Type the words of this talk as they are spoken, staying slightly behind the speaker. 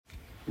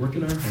work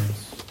in our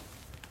hearts,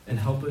 and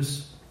help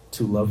us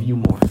to love you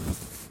more.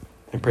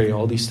 I pray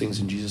all these things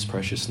in Jesus'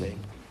 precious name.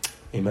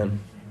 Amen.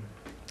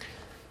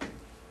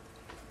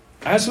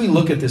 As we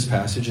look at this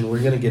passage, and we're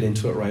going to get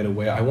into it right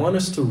away, I want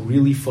us to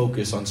really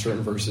focus on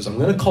certain verses. I'm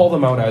going to call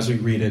them out as we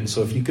read it,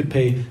 so if you could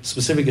pay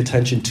specific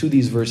attention to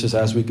these verses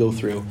as we go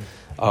through,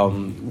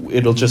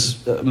 it'll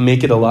just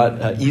make it a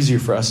lot easier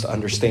for us to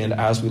understand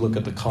as we look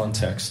at the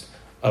context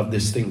of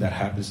this thing that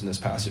happens in this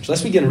passage.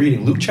 Let's begin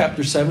reading. Luke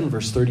chapter 7,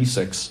 verse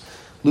 36.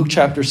 Luke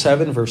chapter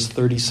 7, verse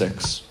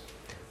 36.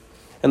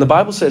 And the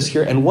Bible says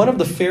here, "And one of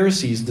the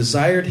Pharisees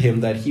desired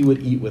him that he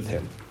would eat with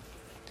him.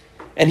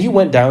 And he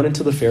went down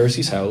into the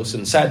Pharisee's house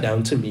and sat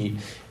down to meat.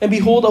 And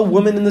behold, a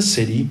woman in the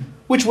city,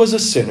 which was a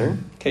sinner,"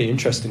 okay,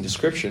 interesting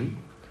description,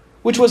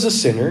 "which was a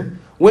sinner,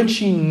 when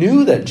she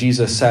knew that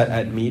Jesus sat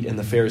at meat in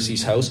the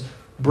Pharisee's house,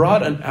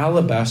 brought an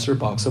alabaster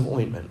box of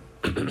ointment,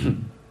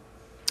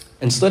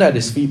 and stood at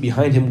his feet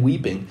behind him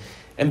weeping,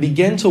 and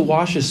began to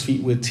wash his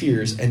feet with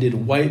tears, and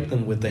did wipe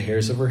them with the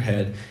hairs of her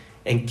head,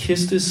 and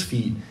kissed his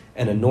feet,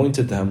 and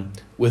anointed them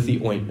with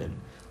the ointment."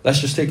 Let's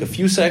just take a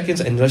few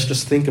seconds and let's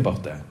just think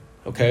about that,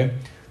 okay?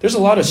 There's a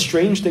lot of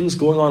strange things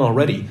going on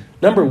already.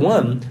 Number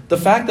one, the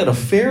fact that a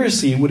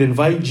Pharisee would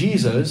invite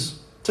Jesus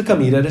to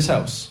come eat at his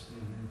house.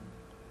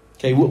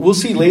 Okay, we'll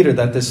see later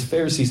that this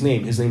Pharisee's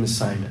name, his name is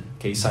Simon.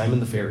 Okay, Simon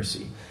the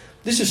Pharisee.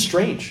 This is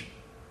strange.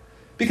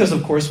 Because,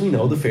 of course, we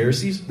know the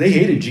Pharisees, they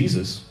hated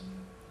Jesus.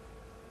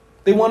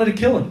 They wanted to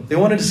kill him. They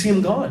wanted to see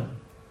him gone.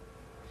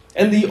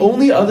 And the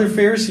only other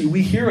Pharisee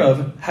we hear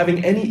of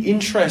having any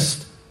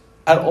interest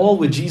at all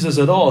with Jesus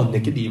at all,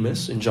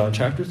 Nicodemus, in John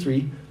chapter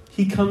 3,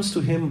 he comes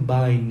to him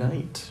by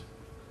night.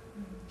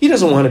 He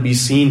doesn't want to be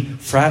seen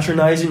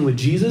fraternizing with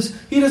Jesus.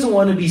 He doesn't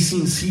want to be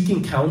seen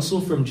seeking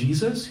counsel from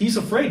Jesus. He's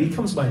afraid. He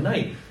comes by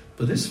night.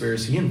 But this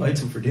Pharisee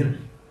invites him for dinner.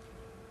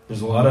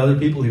 There's a lot of other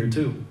people here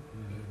too.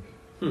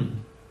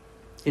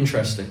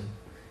 Interesting.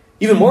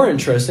 Even more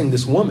interesting,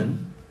 this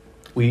woman,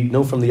 we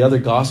know from the other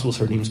Gospels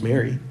her name's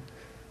Mary.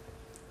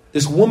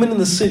 This woman in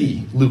the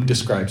city, Luke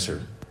describes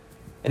her.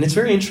 And it's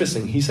very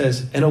interesting. He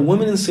says, "And a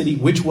woman in the city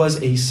which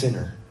was a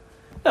sinner."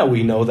 Now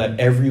we know that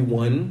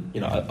everyone,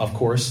 of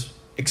course,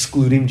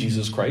 excluding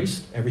Jesus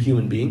Christ, every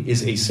human being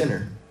is a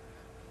sinner.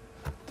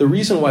 The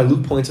reason why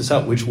Luke points this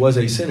out, which was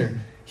a sinner,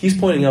 he's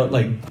pointing out,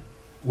 like,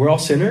 we're all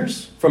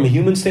sinners. From a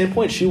human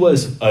standpoint, she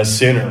was a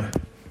sinner.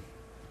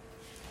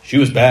 She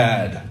was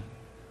bad.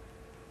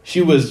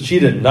 She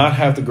did not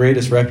have the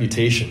greatest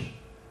reputation.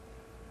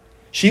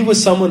 She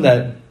was someone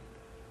that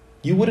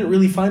you wouldn't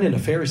really find in a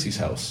Pharisee's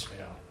house.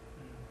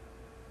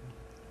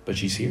 But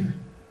she's here.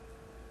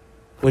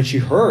 When she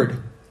heard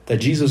that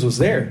Jesus was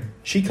there,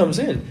 she comes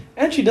in.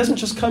 And she doesn't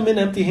just come in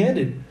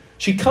empty-handed.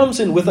 She comes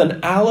in with an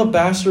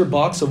alabaster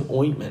box of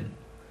ointment.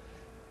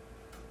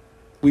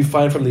 We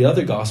find from the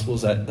other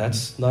Gospels that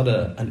that's not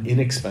an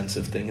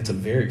inexpensive thing. It's a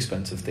very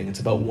expensive thing. It's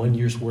about 1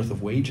 year's worth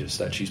of wages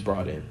that she's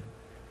brought in.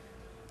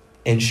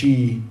 And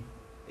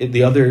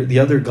the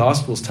other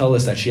Gospels tell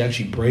us that she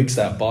actually breaks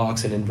that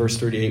box. And in verse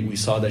 38, we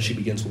saw that she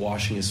begins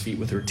washing his feet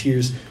with her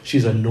tears.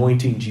 She's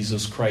anointing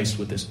Jesus Christ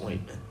with this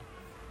ointment.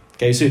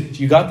 Okay, so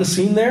you got the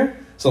scene there?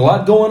 There's a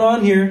lot going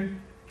on here.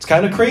 It's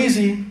kind of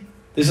crazy.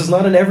 This is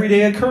not an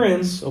everyday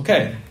occurrence.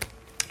 Okay.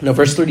 Now,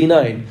 verse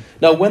 39.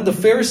 "Now, when the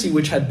Pharisee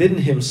which had bidden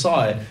him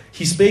saw it,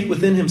 he spake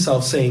within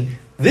himself, saying,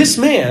 This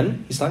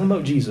man," he's talking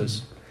about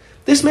Jesus,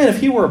 "this man, if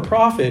he were a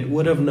prophet,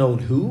 would have known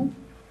who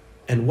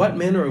and what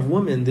manner of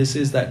woman this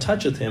is that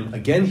toucheth him."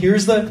 Again,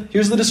 here's the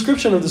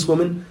description of this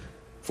woman.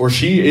 "For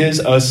she is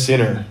a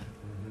sinner."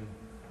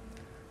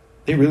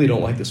 They really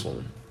don't like this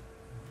woman.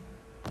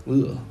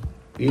 Ugh.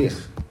 Ugh.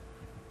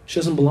 She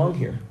doesn't belong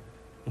here.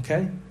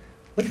 Okay?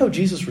 Look how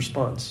Jesus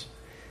responds.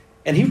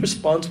 And he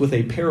responds with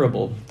a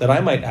parable that I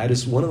might add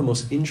is one of the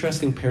most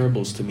interesting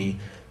parables to me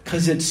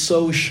because it's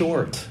so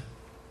short.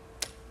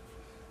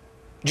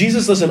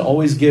 Jesus doesn't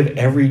always give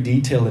every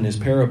detail in his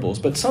parables,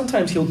 but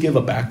sometimes he'll give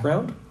a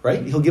background,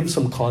 right? He'll give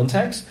some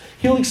context.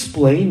 He'll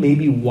explain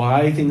maybe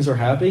why things are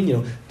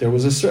happening. There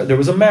was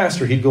a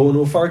master. He'd go into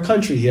a far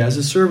country. He has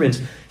his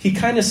servants. He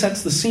kind of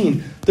sets the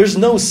scene. There's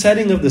no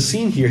setting of the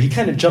scene here. He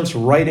kind of jumps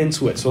right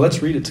into it. So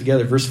let's read it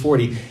together. Verse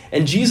 40.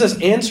 "And Jesus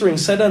answering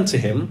said unto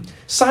him,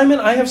 Simon,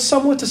 I have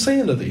somewhat to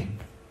say unto thee."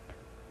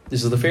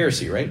 This is the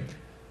Pharisee, right?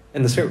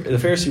 And the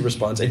Pharisee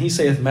responds, and he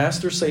saith,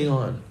 Master, say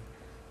on.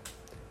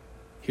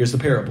 Here's the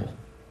parable.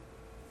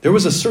 "There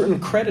was a certain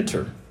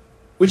creditor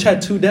which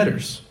had 2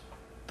 debtors.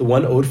 The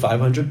one owed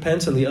 500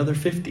 pence and the other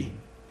 50.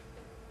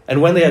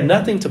 And when they had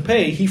nothing to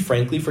pay, he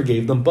frankly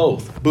forgave them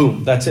both."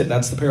 Boom, that's it.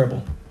 That's the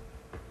parable.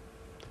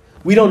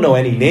 We don't know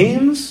any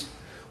names.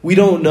 We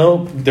don't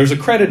know. There's a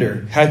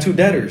creditor, had 2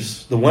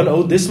 debtors. The one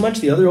owed this much,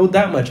 the other owed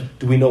that much.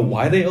 Do we know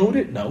why they owed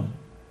it? No.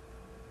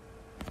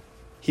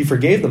 He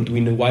forgave them. Do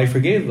we know why he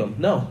forgave them?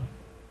 No.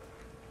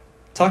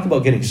 Talk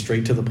about getting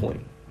straight to the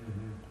point.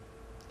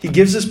 He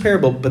gives this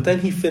parable, but then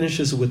he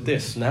finishes with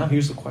this. Now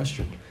here's the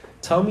question.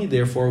 "Tell me,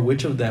 therefore,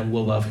 which of them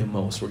will love him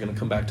most?" We're going to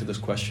come back to this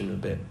question in a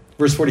bit.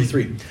 Verse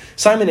 43,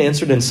 Simon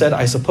answered and said,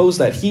 I suppose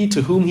that he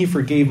to whom he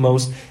forgave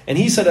most, and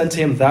he said unto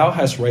him, Thou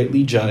hast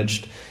rightly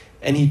judged.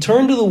 And he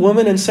turned to the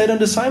woman and said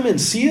unto Simon,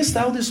 Seest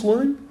thou this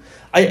woman?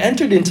 I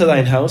entered into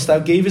thine house, thou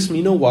gavest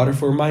me no water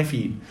for my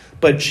feet,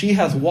 but she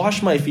hath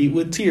washed my feet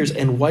with tears,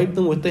 and wiped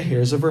them with the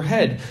hairs of her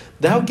head.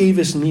 Thou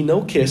gavest me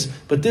no kiss,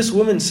 but this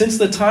woman since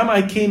the time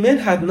I came in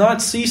hath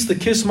not ceased to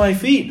kiss my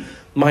feet.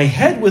 My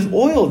head with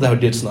oil thou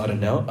didst not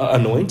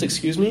anoint,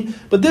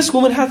 but this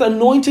woman hath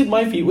anointed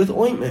my feet with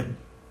ointment.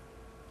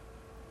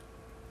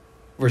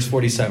 Verse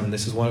 47,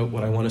 this is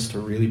what I want us to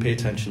really pay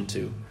attention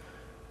to.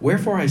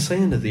 Wherefore I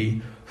say unto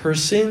thee, her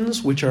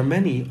sins, which are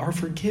many, are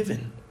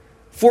forgiven.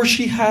 For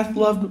she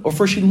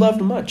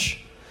loved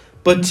much.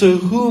 But to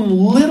whom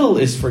little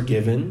is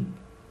forgiven,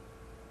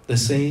 the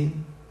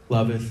same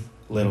loveth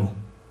little.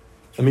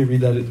 Let me read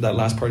that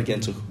last part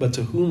again. But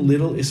to whom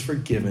little is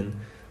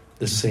forgiven,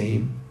 the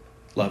same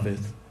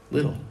loveth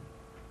little.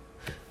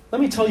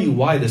 Let me tell you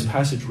why this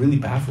passage really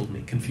baffled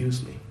me,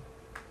 confused me.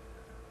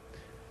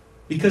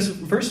 Because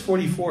verse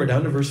 44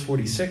 down to verse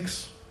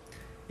 46,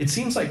 it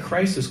seems like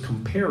Christ is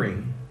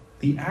comparing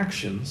the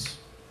actions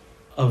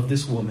of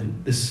this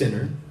woman, this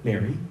sinner,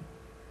 Mary,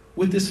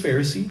 with this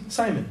Pharisee,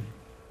 Simon.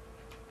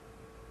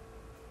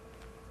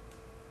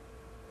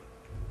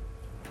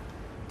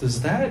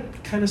 Does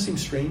that kind of seem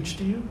strange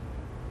to you?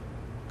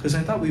 Because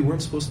I thought we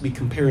weren't supposed to be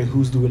comparing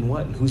who's doing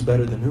what and who's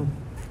better than who.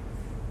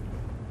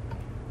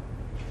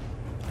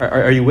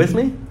 Are you with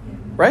me?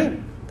 Right?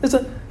 This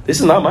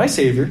is not my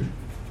Savior.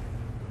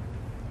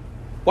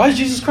 Why is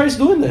Jesus Christ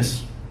doing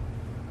this?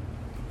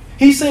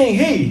 He's saying,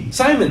 hey,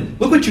 Simon,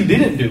 look what you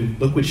didn't do.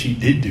 Look what she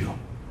did do.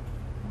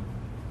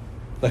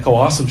 Like how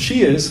awesome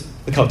she is.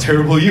 Look how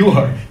terrible you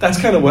are.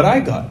 That's kind of what I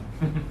got.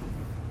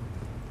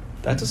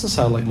 That doesn't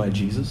sound like my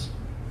Jesus.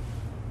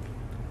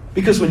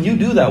 Because when you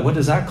do that, what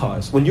does that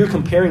cause? When you're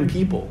comparing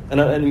people, and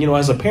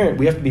as a parent,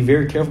 we have to be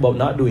very careful about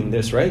not doing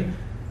this, right?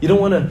 You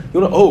don't want to,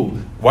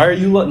 why are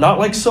you not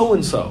like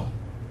so-and-so?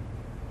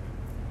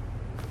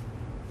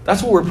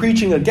 That's what we're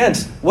preaching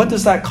against. What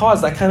does that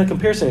cause? That kind of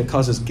comparison, it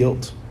causes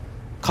guilt,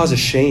 causes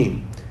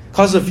shame,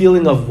 causes a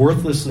feeling of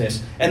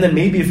worthlessness. And then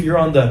maybe if you're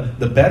on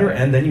the better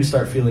end, then you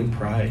start feeling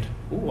pride.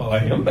 Oh, well, I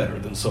am better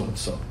than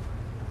so-and-so.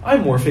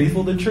 I'm more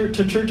faithful to church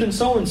than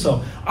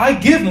so-and-so. I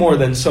give more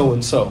than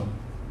so-and-so.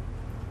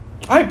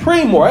 I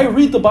pray more. I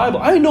read the Bible.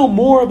 I know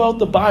more about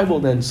the Bible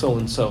than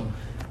so-and-so.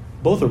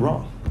 Both are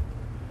wrong.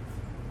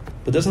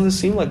 But doesn't this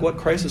seem like what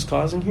Christ is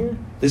causing here?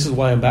 This is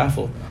why I'm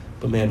baffled.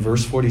 But man,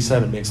 verse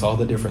 47 makes all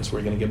the difference.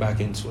 We're going to get back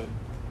into it.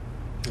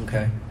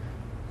 Okay?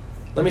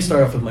 Let me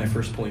start off with my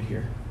first point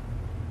here.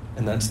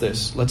 And that's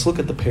this. Let's look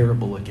at the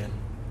parable again.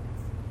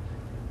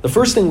 The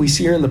first thing we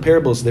see here in the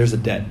parable is there's a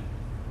debt.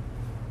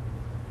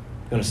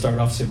 I'm going to start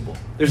off simple.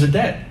 There's a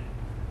debt.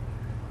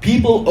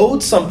 People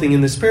owed something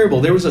in this parable.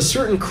 There was a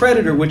certain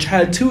creditor which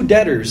had two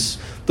debtors.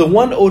 The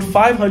one owed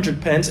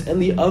 500 pence and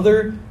the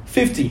other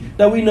 50.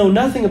 Now we know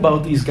nothing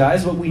about these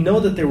guys, but we know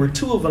that there were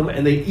two of them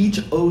and they each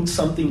owed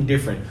something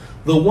different.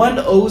 The one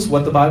owes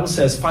what the Bible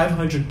says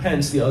 500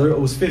 pence, the other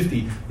owes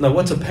 50. Now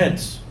what's a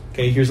pence?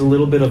 Okay, here's a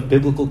little bit of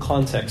biblical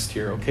context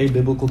here, okay,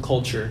 biblical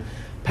culture.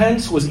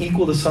 Pence was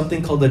equal to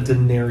something called a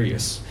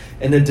denarius.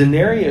 And the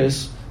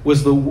denarius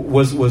was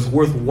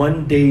worth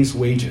 1 day's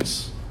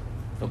wages.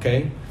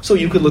 Okay? So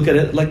you could look at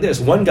it like this.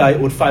 One guy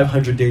owed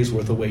 500 days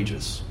worth of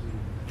wages.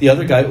 The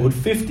other guy owed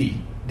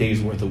 50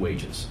 days worth of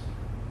wages.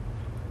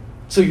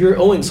 So you're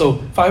owing,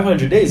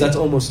 500 days, that's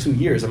almost 2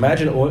 years.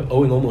 Imagine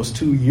owing almost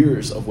 2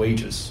 years of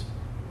wages.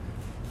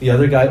 The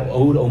other guy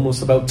owed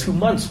almost about 2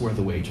 months worth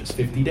of wages,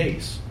 50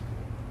 days.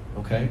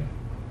 Okay?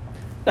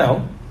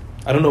 Now,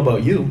 I don't know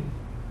about you,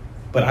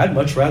 but I'd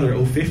much rather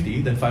owe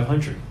 50 than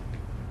 500.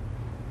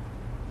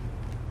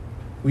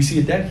 We see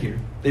a debt here.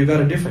 They've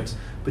got a difference.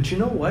 But you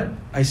know what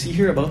I see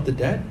here about the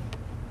debt?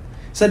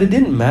 It's that it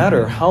didn't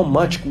matter how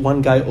much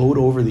one guy owed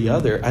over the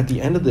other. At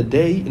the end of the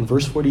day, in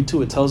verse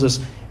 42, it tells us,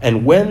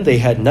 and when they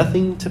had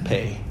nothing to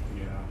pay.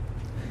 Yeah.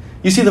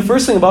 You see, the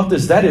first thing about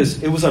this debt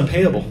is it was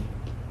unpayable.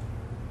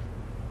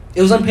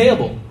 It was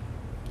unpayable.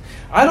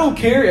 I don't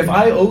care if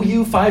I owe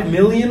you 5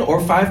 million or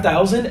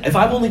 5,000. If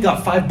I've only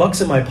got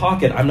 $5 in my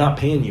pocket, I'm not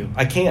paying you.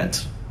 I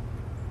can't.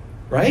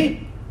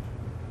 Right?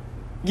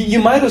 You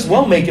might as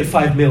well make it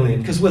 5 million,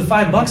 because with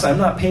 $5, I'm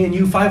not paying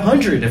you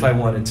 500 if I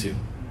wanted to.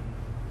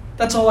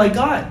 That's all I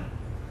got.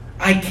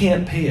 I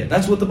can't pay it.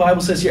 That's what the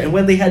Bible says here. And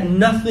when they had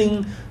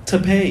nothing to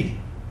pay.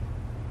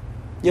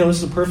 This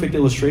is a perfect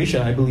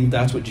illustration. I believe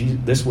that's what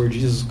where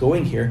Jesus is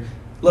going here.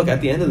 Look,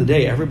 at the end of the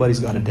day, everybody's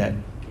got a debt.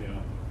 Yeah.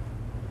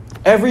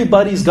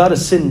 Everybody's got a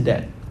sin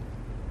debt.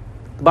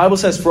 The Bible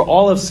says, for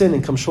all have sinned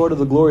and come short of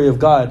the glory of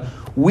God.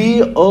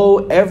 We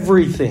owe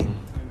everything.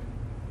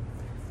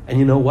 And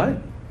you know what?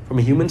 From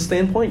a human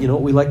standpoint, you know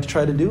what we like to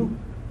try to do?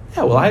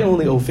 Yeah, well, I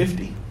only owe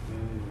 50.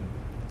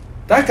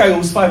 That guy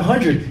owes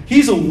 500.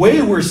 He's a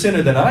way worse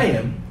sinner than I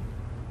am.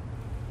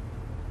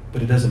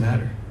 But it doesn't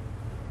matter.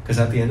 Because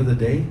at the end of the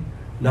day,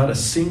 not a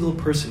single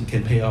person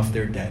can pay off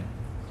their debt.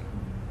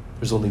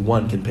 There's only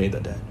one can pay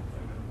the debt.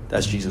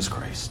 That's Jesus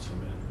Christ.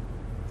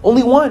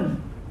 Only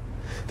one.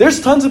 There's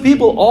tons of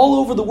people all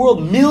over the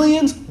world,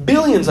 millions,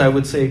 billions, I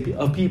would say,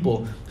 of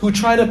people who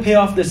try to pay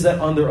off this debt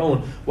on their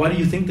own. Why do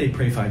you think they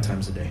pray 5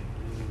 times a day?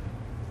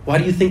 Why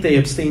do you think they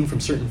abstain from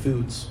certain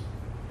foods?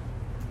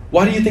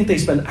 Why do you think they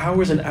spend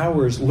hours and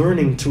hours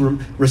learning to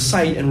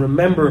recite and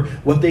remember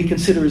what they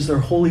consider is their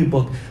holy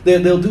book?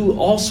 They'll do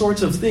all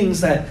sorts of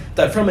things that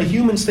from a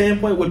human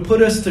standpoint would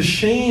put us to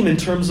shame in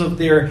terms of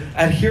their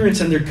adherence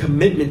and their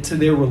commitment to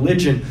their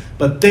religion,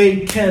 but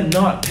they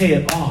cannot pay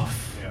it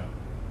off. Yeah.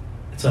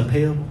 It's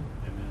unpayable.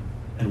 Amen.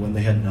 And when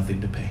they had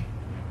nothing to pay.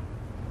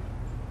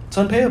 It's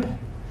unpayable.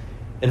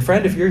 And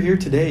friend, if you're here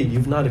today,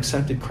 you've not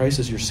accepted Christ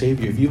as your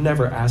Savior, if you've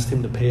never asked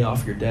Him to pay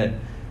off your debt,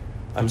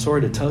 I'm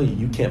sorry to tell you,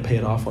 you can't pay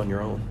it off on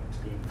your own.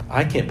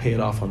 I can't pay it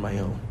off on my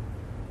own.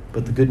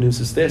 But the good news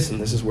is this,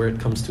 and this is where it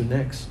comes to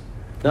next.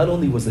 Not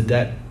only was the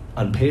debt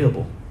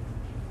unpayable,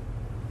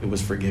 it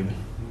was forgiven.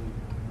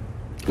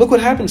 Look what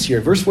happens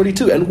here, verse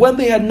 42. And when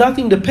they had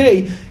nothing to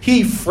pay,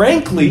 He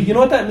frankly, you know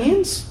what that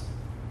means?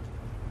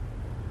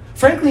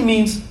 Frankly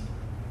means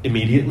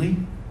immediately,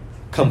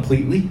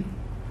 completely,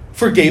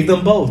 forgave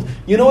them both.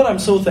 You know what I'm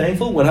so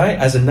thankful? When I,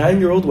 as a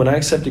 9-year-old, when I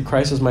accepted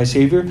Christ as my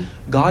Savior,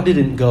 God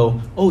didn't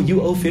go, oh,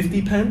 you owe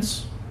 50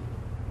 pence?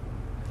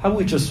 How about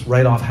we just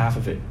write off half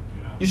of it?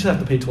 You just have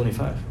to pay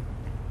 25.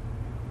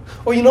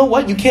 Or you know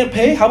what? You can't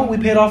pay? How about we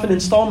pay it off in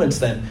installments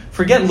then?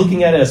 Forget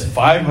looking at it as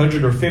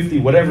 500 or 50,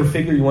 whatever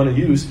figure you want to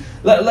use.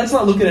 Let's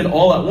not look at it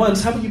all at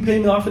once. How about you pay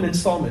me off in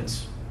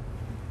installments?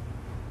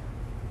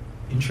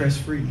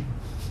 Interest-free.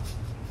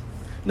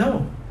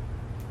 No.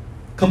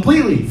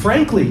 Completely,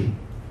 frankly.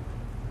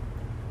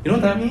 You know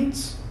what that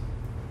means?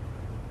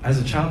 As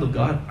a child of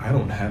God, I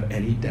don't have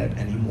any debt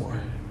anymore.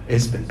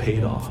 It's been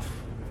paid off.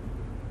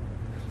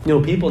 You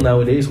know, people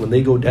nowadays, when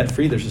they go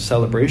debt-free, there's a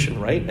celebration,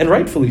 right? And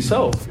rightfully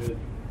so.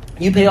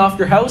 You pay off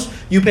your house,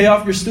 you pay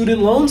off your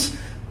student loans,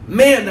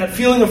 man, that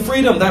feeling of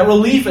freedom, that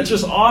relief, it's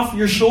just off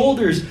your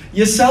shoulders.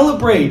 You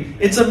celebrate.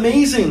 It's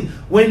amazing.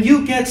 When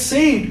you get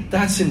saved,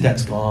 that sin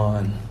debt's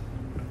gone.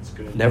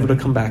 Never to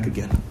come back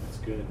again.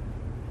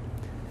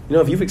 You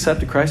know, if you've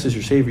accepted Christ as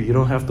your Savior, you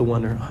don't have to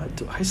wonder,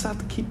 do I still have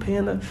to keep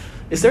paying that?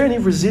 Is there any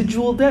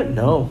residual debt?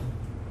 No.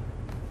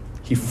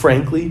 He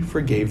frankly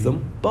forgave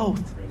them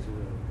both.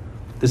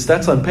 This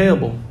debt's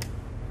unpayable,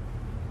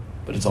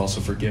 but it's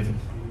also forgiven.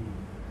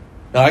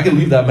 Now, I can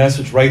leave that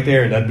message right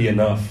there and that'd be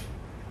enough.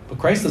 But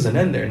Christ doesn't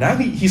end there. Now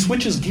he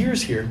switches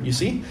gears here, you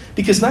see?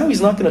 Because now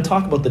he's not going to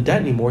talk about the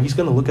debt anymore. He's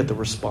going to look at the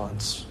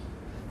response.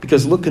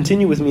 Because look,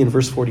 continue with me in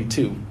verse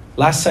 42.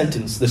 Last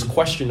sentence, this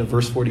question of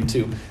verse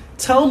 42.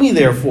 Tell me,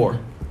 therefore,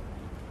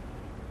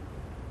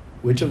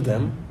 which of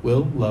them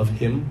will love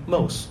him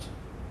most?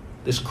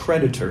 This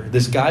creditor,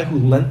 this guy who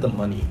lent the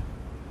money.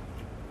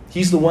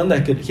 He's the one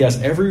that he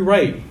has every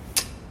right.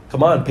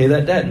 Come on, pay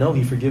that debt. No,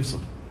 he forgives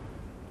them.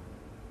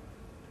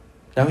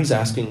 Now he's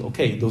asking,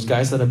 okay, those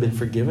guys that have been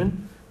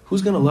forgiven,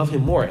 who's going to love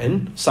him more?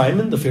 And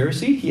Simon the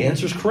Pharisee, he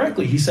answers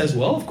correctly. He says,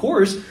 well, of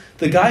course,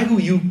 the guy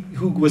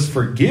who was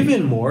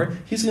forgiven more,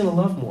 he's going to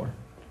love more.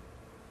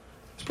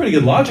 It's pretty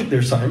good logic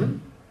there,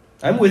 Simon.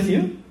 I'm with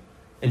you.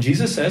 And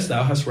Jesus says,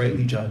 thou hast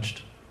rightly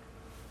judged.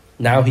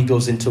 Now he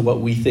goes into what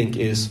we think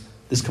is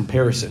this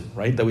comparison,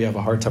 right? That we have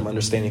a hard time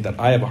understanding, that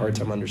I have a hard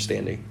time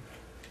understanding.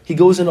 He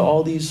goes into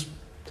all these,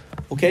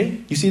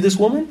 okay, you see this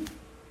woman?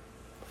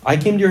 I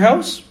came to your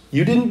house.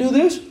 You didn't do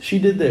this. She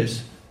did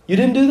this. You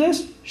didn't do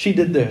this. She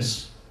did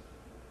this.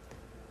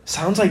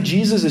 Sounds like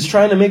Jesus is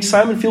trying to make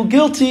Simon feel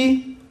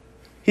guilty.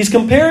 He's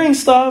comparing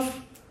stuff.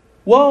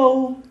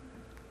 Whoa.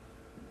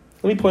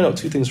 Let me point out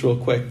 2 things real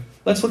quick.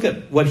 Let's look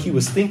at what he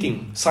was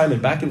thinking,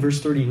 Simon, back in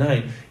verse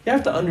 39. You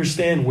have to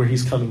understand where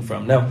he's coming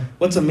from. Now,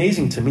 what's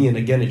amazing to me, and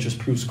again, it just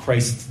proves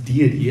Christ's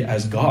deity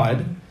as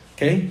God,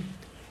 okay?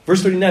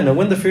 Verse 39, now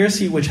when the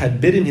Pharisee which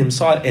had bidden him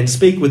saw it and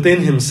spake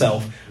within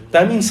himself.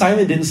 That means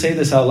Simon didn't say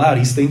this out loud.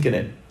 He's thinking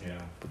it. Yeah.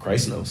 But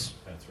Christ knows.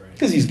 That's right.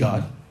 Because he's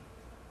God.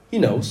 He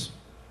knows.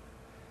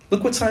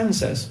 Look what Simon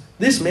says.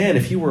 This man,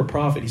 if he were a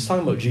prophet, he's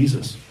talking about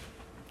Jesus,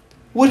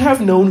 would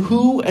have known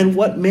who and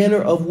what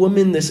manner of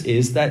woman this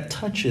is that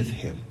toucheth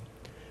him.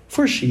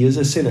 For she is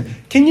a sinner.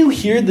 Can you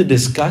hear the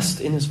disgust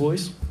in his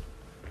voice?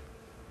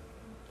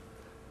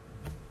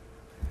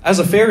 As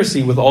a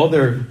Pharisee, with all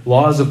their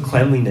laws of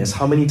cleanliness,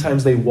 how many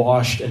times they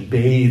washed and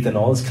bathed and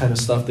all this kind of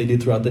stuff they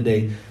did throughout the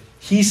day,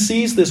 he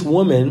sees this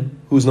woman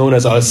who's known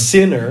as a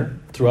sinner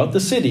throughout the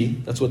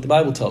city. That's what the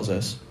Bible tells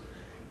us.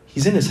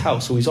 He's in his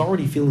house, so he's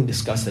already feeling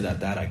disgusted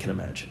at that, I can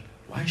imagine.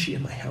 Why is she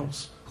in my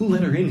house? Who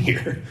let her in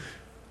here?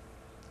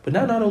 But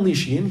now not only is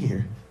she in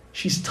here,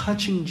 she's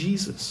touching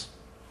Jesus.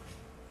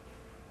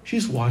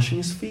 She's washing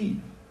his feet.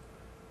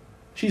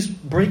 She's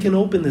breaking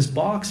open this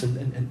box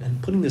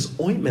and putting this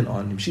ointment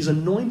on him. She's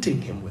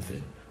anointing him with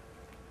it.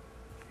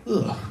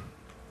 Ugh.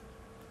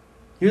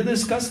 You hear the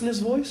disgust in his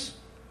voice?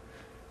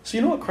 So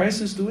you know what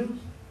Christ is doing?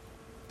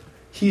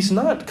 He's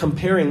not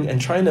comparing and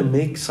trying to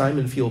make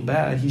Simon feel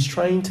bad. He's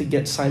trying to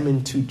get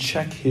Simon to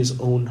check his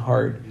own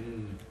heart.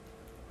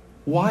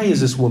 Why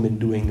is this woman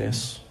doing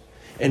this?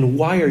 And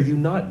why are you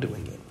not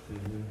doing it?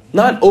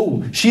 Not,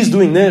 oh, she's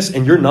doing this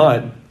and you're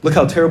not. Look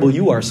how terrible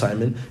you are,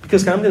 Simon.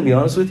 Because I'm going to be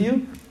honest with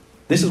you,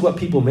 this is what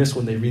people miss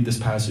when they read this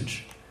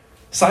passage.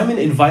 Simon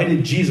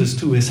invited Jesus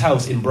to his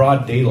house in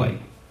broad daylight.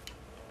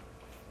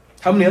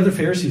 How many other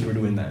Pharisees were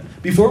doing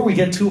that? Before we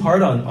get too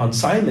hard on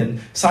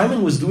Simon,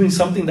 Simon was doing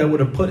something that would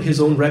have put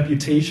his own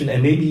reputation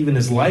and maybe even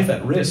his life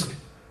at risk.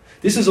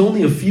 This is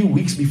only a few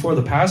weeks before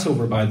the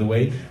Passover, by the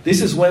way.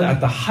 This is when,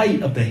 at the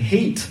height of the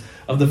hate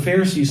of the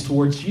Pharisees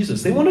towards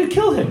Jesus, they wanted to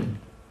kill him.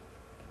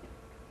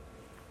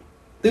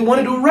 They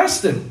wanted to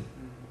arrest him.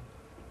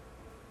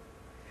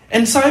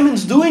 And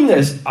Simon's doing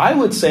this. I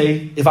would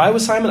say, if I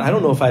was Simon, I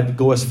don't know if I'd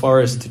go as far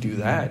as to do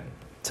that.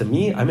 To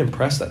me, I'm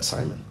impressed at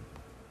Simon.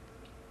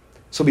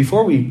 So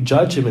before we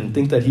judge him and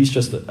think that he's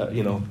just a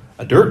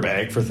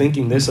dirtbag for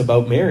thinking this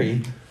about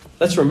Mary,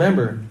 let's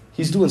remember,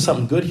 he's doing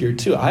something good here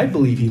too. I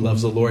believe he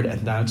loves the Lord,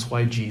 and that's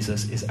why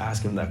Jesus is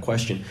asking that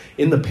question.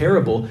 In the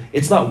parable,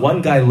 it's not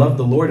one guy loved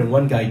the Lord and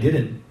one guy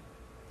didn't.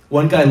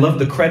 One guy loved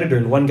the creditor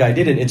and one guy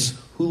didn't. It's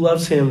who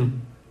loves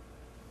him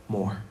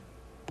more.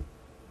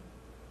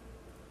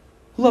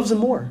 Who loves him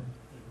more?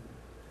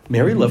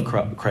 Mary loved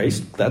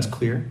Christ, that's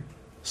clear.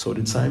 So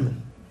did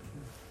Simon.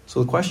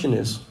 So the question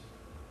is,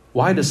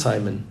 why does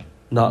Simon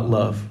not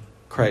love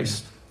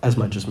Christ as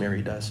much as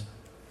Mary does?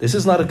 This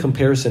is not a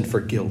comparison for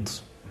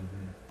guilt.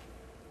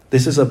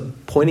 This is a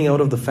pointing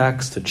out of the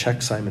facts to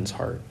check Simon's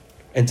heart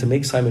and to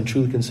make Simon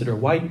truly consider,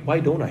 why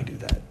don't I do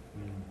that?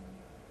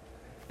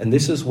 And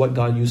this is what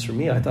God used for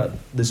me. I thought,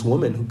 this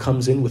woman who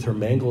comes in with her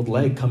mangled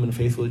leg coming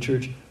faithful to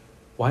church,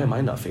 why am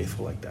I not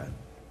faithful like that?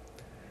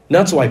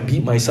 Not so I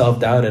beat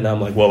myself down and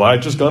I'm like, well, I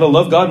just got to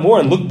love God more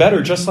and look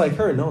better just like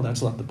her. No,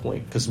 that's not the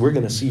point. Because we're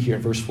going to see here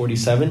in verse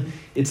 47,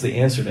 it's the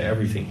answer to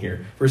everything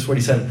here. Verse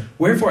 47,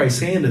 wherefore I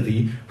say unto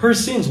thee, her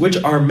sins, which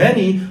are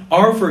many,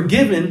 are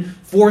forgiven,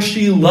 for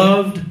she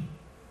loved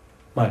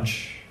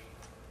much.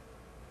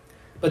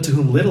 But to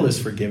whom little is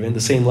forgiven,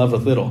 the same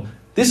loveth little.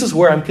 This is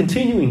where I'm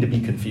continuing to be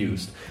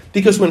confused.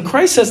 Because when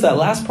Christ says that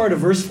last part of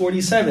verse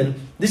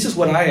 47, this is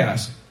what I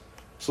ask.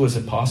 So is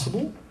it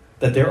possible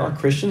that there are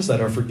Christians that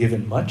are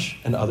forgiven much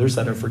and others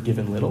that are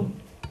forgiven little?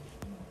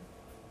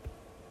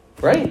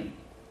 Right?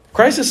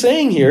 Christ is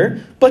saying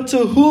here, but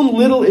to whom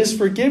little is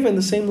forgiven,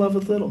 the same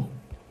loveth little.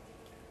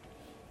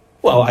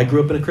 Well, I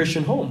grew up in a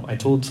Christian home. I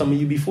told some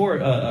of you before,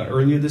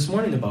 earlier this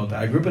morning about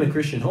that. I grew up in a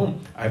Christian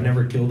home. I've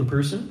never killed a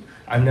person.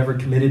 I've never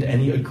committed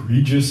any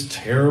egregious,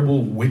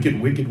 terrible,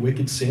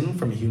 wicked sin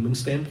from a human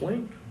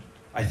standpoint.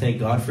 I thank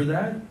God for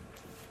that.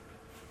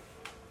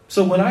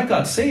 So when I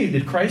got saved,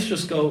 did Christ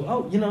just go,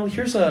 oh,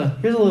 here's a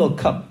little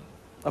cup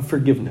of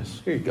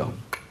forgiveness. Here you go.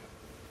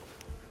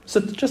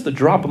 So just a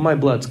drop of my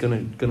blood's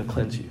gonna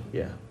cleanse you.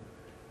 Yeah.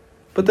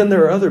 But then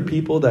there are other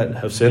people that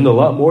have sinned a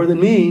lot more than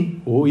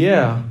me. Oh,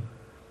 yeah.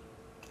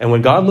 And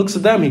when God looks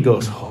at them, he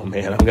goes, oh,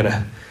 man, I'm going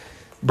to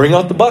bring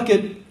out the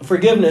bucket of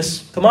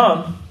forgiveness. Come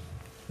on.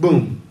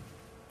 Boom.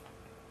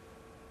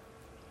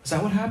 Is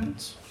that what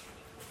happens?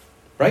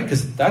 Right?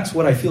 Because that's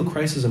what I feel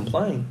Christ is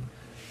implying.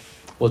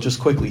 Well, just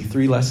quickly,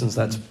 3 lessons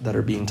that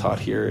are being taught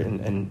here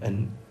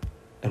and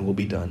we'll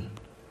be done.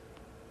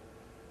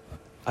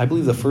 I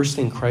believe the first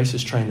thing Christ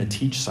is trying to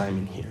teach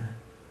Simon here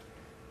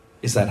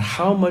is that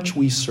how much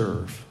we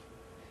serve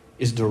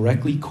is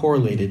directly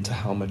correlated to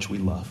how much we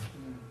love.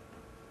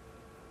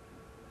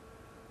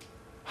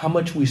 How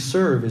much we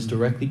serve is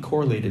directly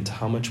correlated to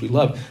how much we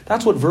love.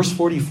 That's what verse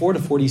 44 to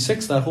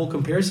 46, that whole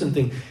comparison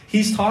thing,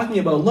 he's talking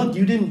about, look,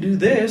 you didn't do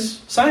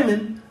this.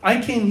 Simon,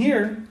 I came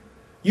here.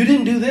 You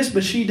didn't do this,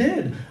 but she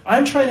did.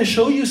 I'm trying to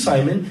show you,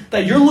 Simon,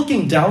 that you're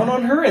looking down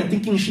on her and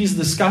thinking she's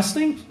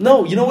disgusting.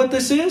 No, you know what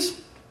this is?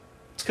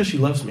 It's because she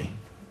loves me.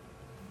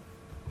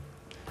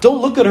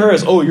 Don't look at her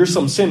as, oh, you're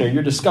some sinner,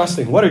 you're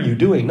disgusting. What are you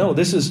doing? No,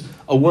 this is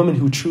a woman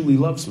who truly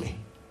loves me.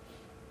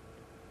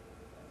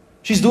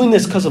 She's doing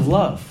this because of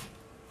love.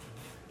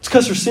 It's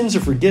because her sins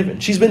are forgiven.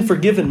 She's been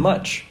forgiven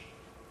much.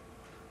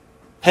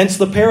 Hence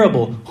the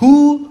parable.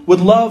 Who would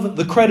love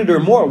the creditor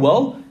more?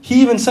 Well,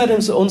 he even said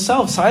his own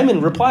self.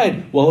 Simon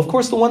replied, well, of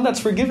course, the one that's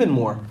forgiven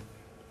more.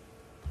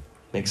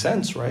 Makes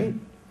sense, right?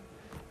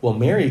 Well,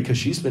 Mary, because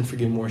she's been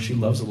forgiven more, she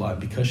loves a lot.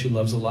 Because she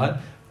loves a lot,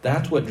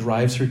 that's what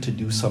drives her to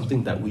do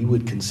something that we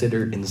would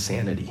consider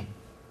insanity.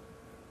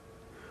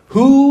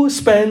 Who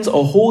spends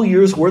a whole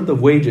year's worth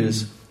of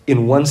wages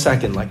in 1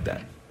 second like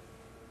that?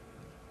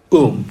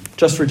 Boom,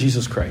 just for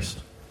Jesus Christ.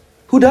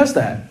 Who does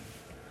that?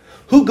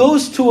 Who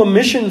goes to a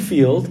mission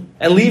field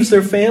and leaves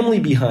their family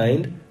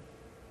behind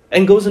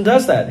and goes and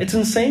does that? It's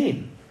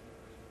insane.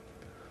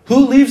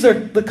 Who leaves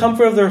the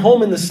comfort of their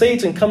home in the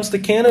States and comes to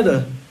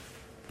Canada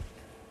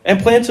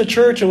and plants a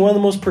church in one of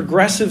the most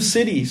progressive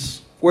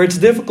cities where it's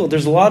difficult,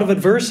 there's a lot of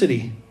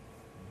adversity?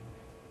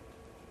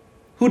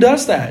 Who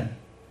does that?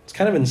 It's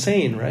kind of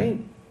insane, right?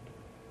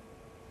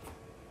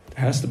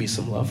 There has to be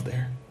some love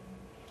there.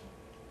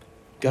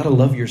 Got to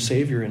love your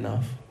Savior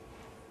enough.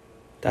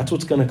 That's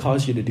what's going to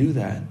cause you to do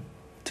that.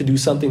 To do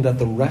something that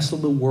the rest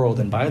of the world,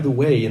 and by the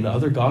way, in the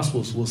other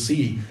Gospels, we'll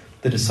see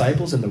the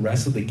disciples and the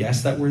rest of the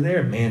guests that were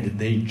there, man, did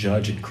they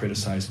judge and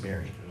criticize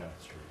Mary.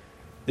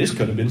 This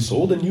could have been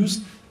sold and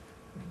used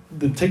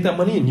take that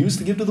money and use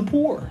to give to the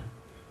poor.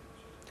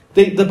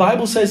 The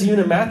Bible says even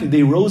in Matthew,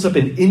 they rose up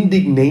in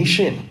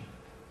indignation.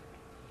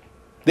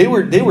 They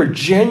were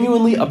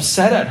genuinely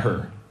upset at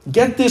her.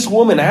 Get this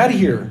woman out of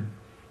here.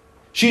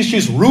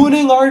 She's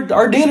ruining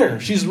our dinner.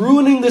 She's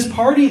ruining this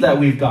party that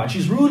we've got.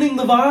 She's ruining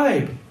the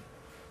vibe.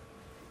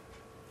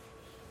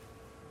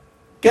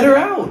 Get her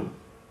out.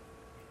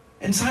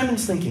 And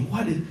Simon's thinking,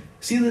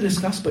 see the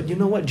disgust? But you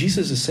know what?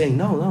 Jesus is saying,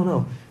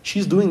 no.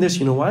 She's doing this.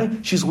 You know why?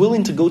 She's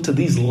willing to go to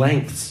these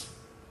lengths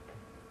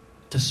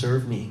to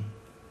serve me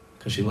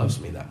because she loves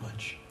me that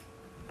much.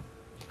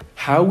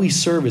 How we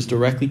serve is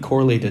directly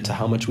correlated to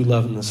how much we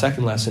love. And the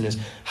second lesson is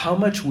how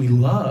much we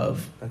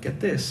love. Now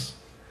get this.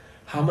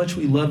 How much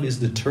we love is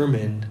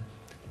determined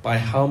by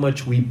how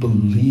much we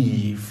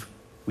believe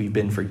we've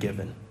been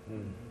forgiven.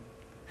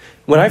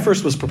 When I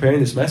first was preparing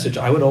this message,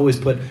 I would always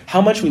put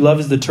how much we love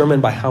is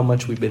determined by how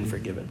much we've been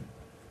forgiven.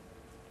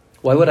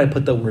 Why would I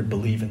put the word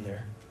believe in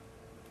there?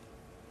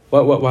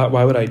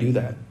 Why would I do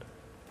that?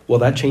 Well,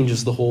 that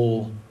changes the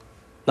whole,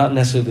 not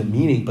necessarily the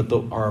meaning, but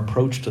our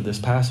approach to this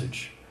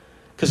passage.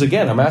 Because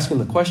again, I'm asking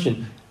the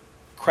question,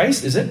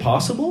 Christ, is it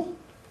possible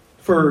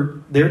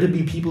for there to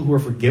be people who are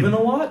forgiven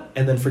a lot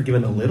and then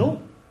forgiven a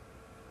little?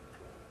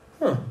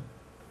 Are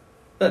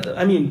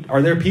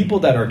there people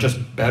that are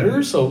just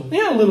better? So,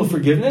 yeah, a little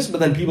forgiveness, but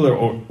then people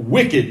are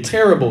wicked,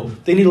 terrible.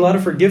 They need a lot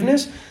of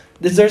forgiveness.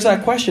 There's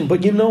that question.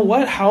 But you know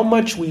what? How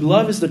much we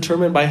love is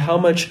determined by how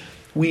much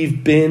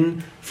we've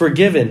been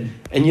forgiven.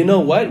 And you know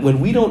what?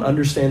 When we don't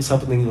understand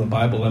something in the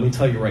Bible, let me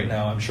tell you right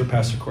now, I'm sure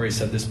Pastor Corey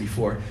said this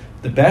before,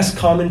 the best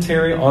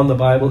commentary on the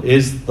Bible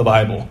is the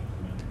Bible.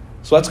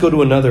 So let's go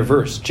to another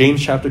verse.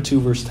 James chapter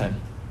 2, verse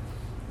 10.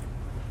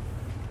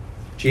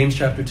 James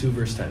chapter 2,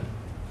 verse 10.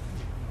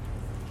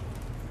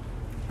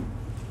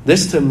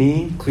 This to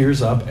me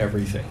clears up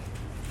everything.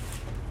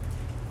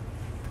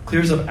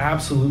 Clears up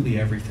absolutely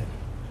everything.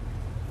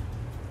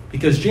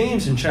 Because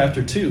James in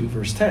chapter 2,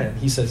 verse 10,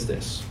 he says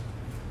this,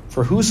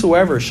 "For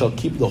whosoever shall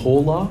keep the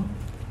whole law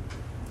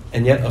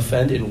and yet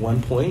offend in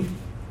one point,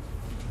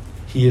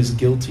 he is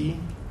guilty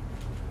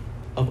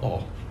of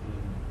all."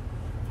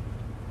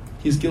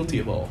 He is guilty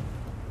of all.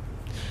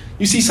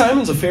 You see,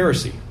 Simon's a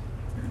Pharisee.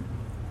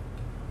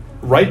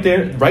 Right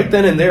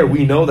then and there,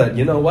 we know that,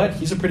 you know what?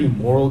 He's a pretty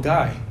moral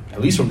guy. At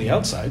least from the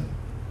outside.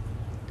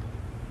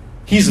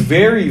 He's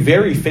very,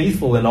 very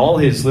faithful in all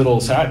his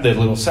little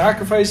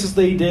sacrifices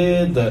they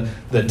did,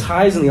 the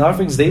tithes and the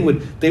offerings. They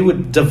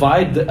would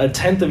divide a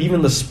tenth of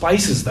even the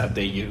spices that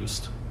they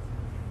used.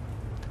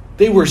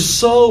 They were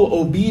so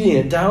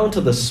obedient down to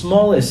the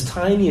smallest,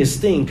 tiniest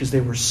thing because they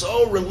were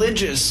so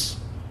religious.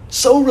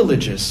 So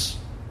religious.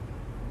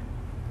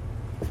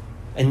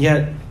 And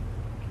yet,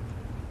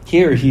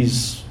 here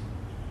he's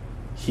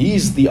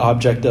the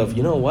object of,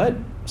 you know what?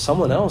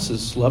 Someone else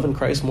is loving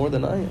Christ more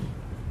than I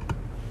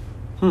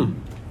am.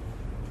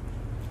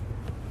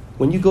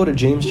 When you go to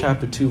James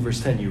chapter 2, verse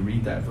 10, you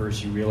read that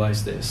verse, you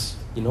realize this.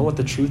 You know what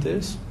the truth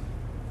is?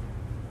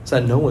 It's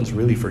that no one's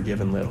really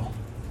forgiven little.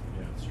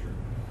 Yeah, that's true.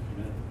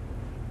 Amen.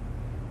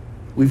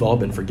 We've all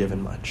been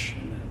forgiven much.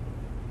 Amen.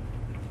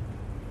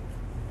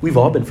 We've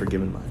all been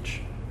forgiven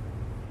much.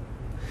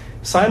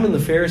 Simon the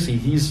Pharisee,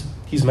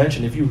 he's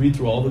mentioned, if you read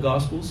through all the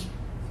Gospels,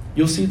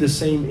 you'll see the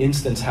same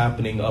instance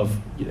happening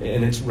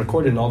and it's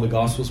recorded in all the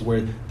Gospels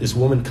where this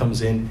woman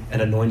comes in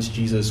and anoints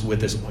Jesus with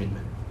this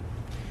ointment.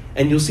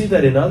 And you'll see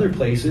that in other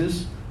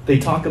places, they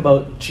talk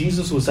about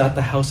Jesus was at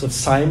the house of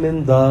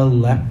Simon the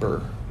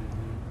leper.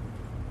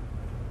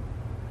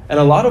 And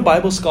a lot of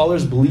Bible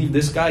scholars believe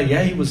this guy,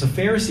 he was a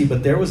Pharisee,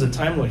 but there was a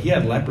time when he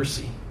had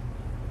leprosy.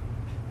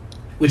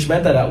 Which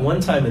meant that at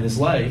one time in his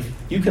life,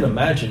 you can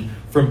imagine,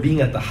 from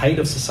being at the height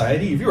of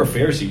society, if you were a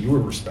Pharisee, you were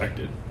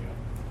respected.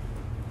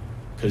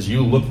 Because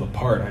you look the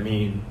part.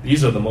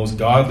 These are the most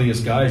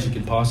godliest guys you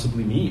can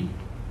possibly meet.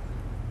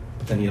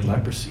 But then he had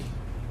leprosy.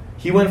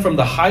 He went from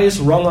the highest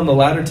rung on the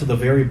ladder to the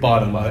very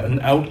bottom, an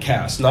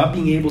outcast, not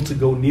being able to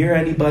go near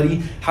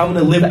anybody, having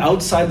to live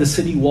outside the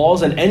city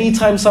walls, and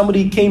anytime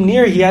somebody came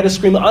near, he had to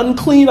scream,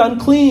 "Unclean,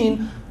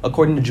 unclean,"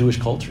 according to Jewish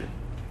culture.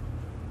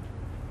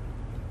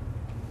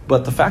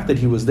 But the fact that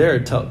he was there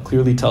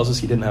clearly tells us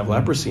he didn't have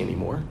leprosy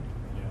anymore.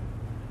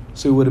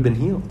 So he would have been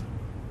healed.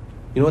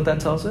 You know what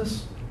that tells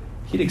us?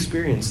 He'd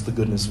experienced the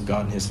goodness of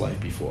God in his life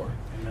before.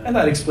 Amen. And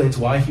that explains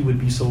why he would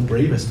be so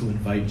brave as to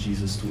invite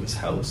Jesus to his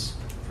house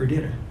for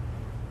dinner.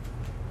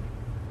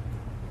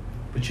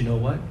 But you know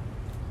what?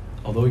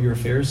 Although you're a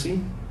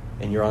Pharisee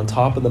and you're on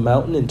top of the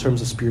mountain in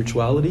terms of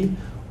spirituality,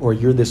 or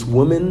you're this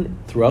woman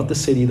throughout the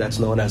city that's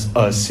known as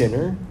a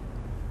sinner,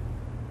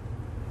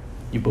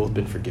 you've both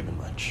been forgiven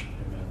much.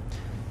 Amen.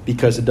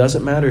 Because it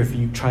doesn't matter if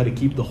you try to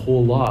keep the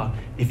whole law.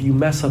 If you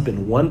mess up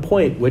in one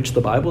point, which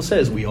the Bible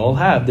says we all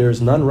have, there is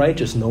none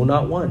righteous, no,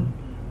 not one.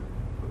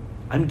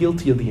 I'm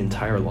guilty of the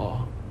entire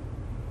law.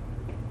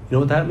 You know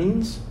what that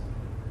means?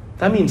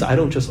 That means I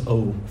don't just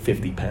owe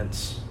 50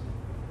 pence.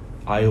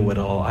 I owe it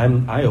all.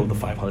 I owe the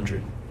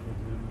 500.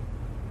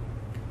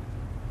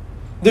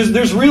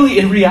 There's really,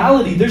 in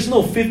reality, there's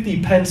no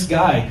 50 pence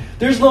guy.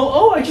 There's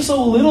no, I just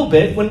owe a little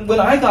bit. When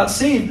I got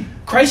saved,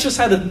 Christ just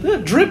had to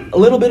drip a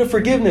little bit of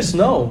forgiveness.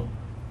 No.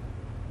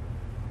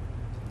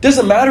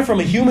 Doesn't matter from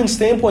a human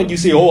standpoint, you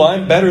say,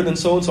 I'm better than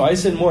so-and-so, I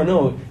sin more.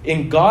 No.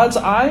 In God's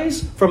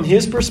eyes, from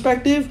his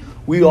perspective,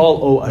 we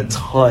all owe a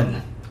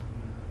ton.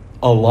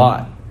 A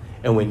lot.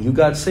 And when you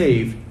got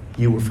saved,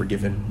 you were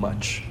forgiven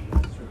much.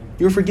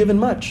 You were forgiven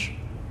much.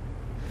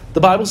 The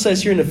Bible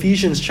says here in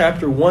Ephesians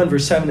chapter 1,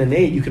 verse 7 and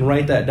 8, you can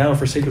write that down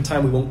for sake of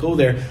time, we won't go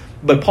there.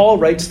 But Paul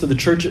writes to the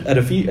church in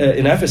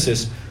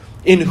Ephesus,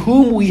 in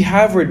whom we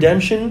have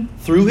redemption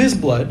through his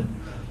blood,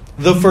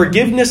 the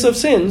forgiveness of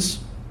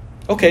sins.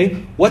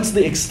 Okay, what's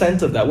the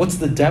extent of that? What's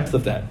the depth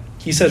of that?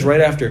 He says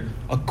right after,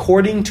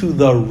 according to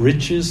the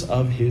riches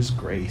of his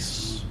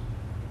grace.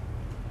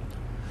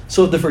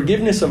 So the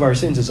forgiveness of our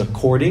sins is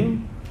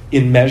according,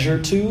 in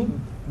measure to,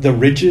 the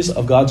riches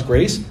of God's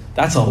grace.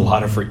 That's a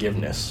lot of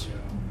forgiveness.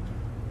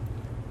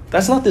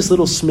 That's not this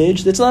little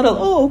smidge. That's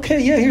not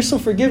here's some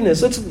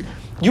forgiveness.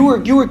 You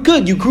were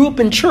good. You grew up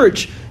in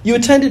church. You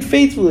attended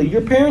faithfully.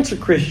 Your parents are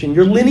Christian.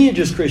 Your lineage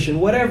is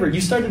Christian. Whatever.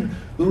 You started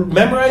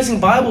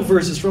memorizing Bible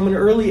verses from an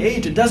early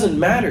age. It doesn't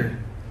matter.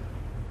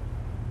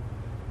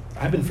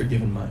 I've been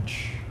forgiven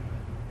much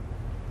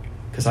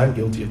because I'm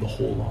guilty of the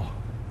whole law.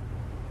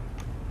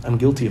 I'm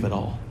guilty of it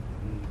all.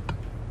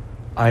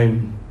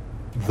 I'm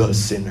the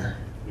sinner,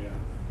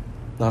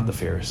 not the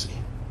Pharisee.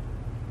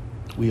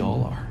 We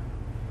all are.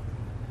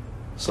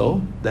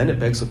 So then it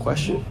begs the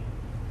question,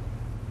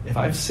 if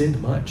I've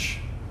sinned much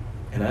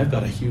and I've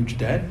got a huge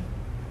debt,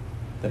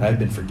 then I've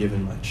been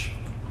forgiven much.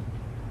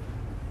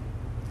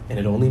 And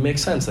it only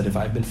makes sense that if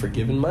I've been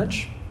forgiven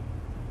much,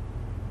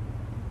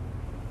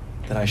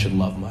 then I should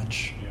love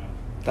much.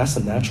 That's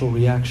the natural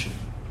reaction.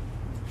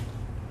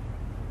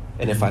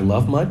 And if I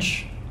love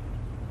much,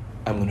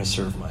 I'm going to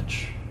serve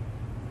much.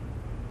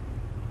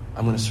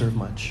 I'm going to serve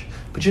much.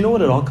 But you know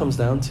what it all comes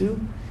down to?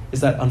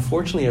 Is that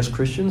unfortunately as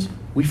Christians,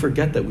 we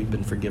forget that we've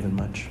been forgiven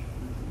much.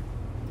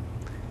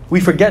 We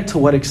forget to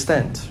what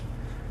extent.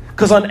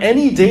 Because on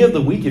any day of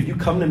the week, if you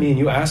come to me and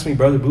you ask me,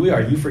 Brother Bowie,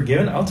 are you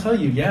forgiven? I'll tell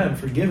you, yeah, I'm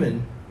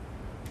forgiven.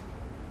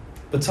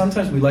 But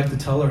sometimes we like to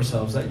tell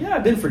ourselves that, yeah,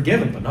 I've been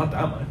forgiven, but not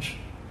that much.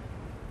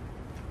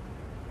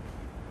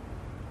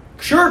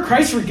 Sure,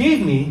 Christ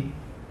forgave me,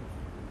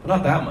 but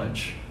not that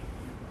much.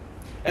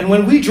 And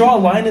when we draw a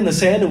line in the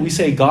sand and we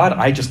say, God,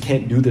 I just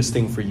can't do this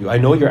thing for you. I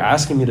know you're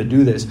asking me to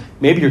do this.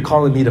 Maybe you're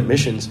calling me to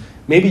missions.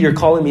 Maybe you're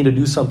calling me to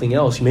do something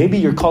else. Maybe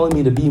you're calling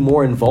me to be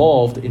more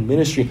involved in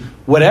ministry.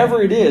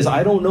 Whatever it is,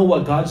 I don't know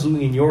what God's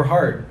doing in your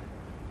heart.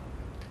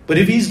 But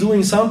if he's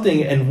doing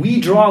something and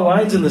we draw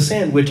lines in the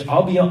sand, which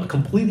I'll be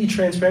completely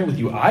transparent with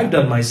you, I've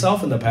done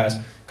myself in the past.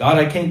 God,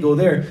 I can't go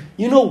there.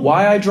 You know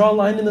why I draw a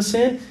line in the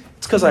sand?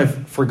 It's because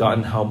I've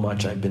forgotten how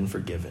much I've been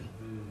forgiven.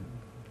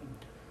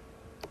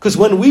 Because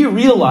when we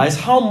realize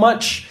how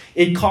much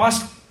it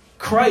cost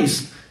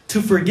Christ to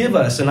forgive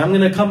us, and I'm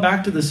going to come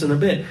back to this in a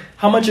bit,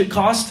 how much it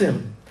cost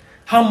him,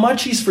 how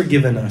much he's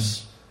forgiven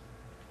us,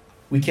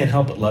 we can't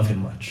help but love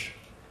him much.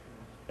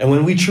 And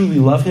when we truly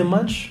love him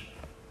much,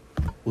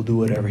 we'll do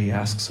whatever he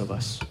asks of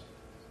us,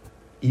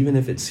 even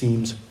if it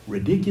seems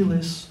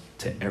ridiculous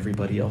to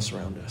everybody else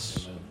around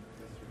us.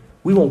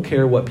 We won't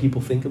care what people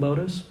think about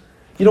us.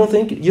 You don't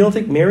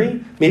think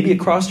Mary, maybe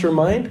it crossed her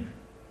mind,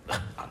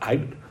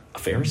 a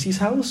Pharisee's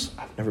house?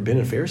 I've never been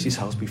in a Pharisee's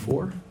house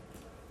before.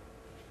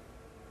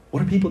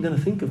 What are people going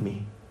to think of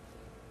me?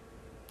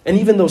 And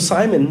even though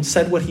Simon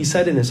said what he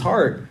said in his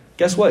heart,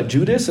 guess what?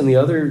 Judas and the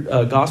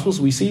other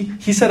Gospels we see,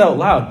 he said out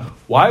loud,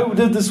 why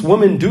did this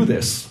woman do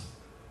this?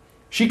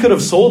 She could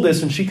have sold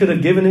this and she could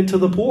have given it to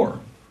the poor.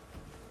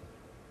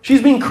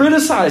 She's being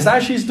criticized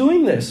as she's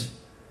doing this.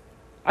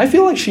 I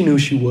feel like she knew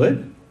she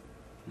would,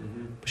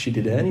 but she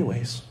did it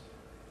anyways.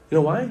 You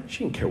know why?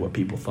 She didn't care what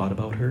people thought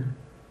about her.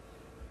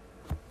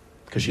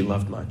 Because she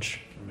loved much.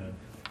 Amen.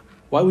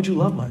 Why would you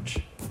love much?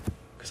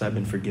 Because I've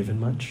been forgiven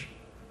much.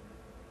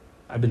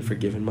 I've been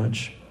forgiven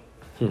much.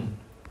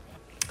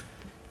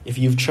 If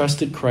you've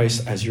trusted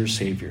Christ as your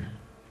Savior,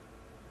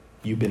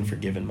 you've been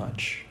forgiven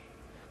much.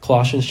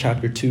 Colossians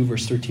chapter 2,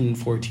 verse 13 and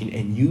 14,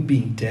 and you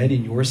being dead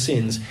in your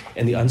sins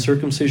and the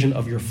uncircumcision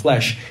of your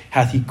flesh,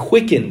 hath he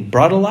quickened,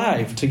 brought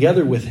alive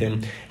together with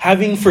him,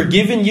 having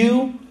forgiven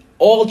you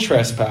all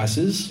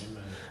trespasses,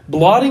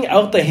 blotting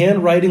out the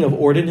handwriting of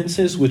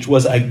ordinances which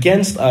was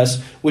against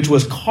us, which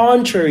was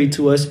contrary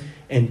to us,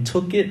 and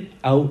took it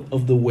out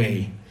of the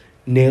way,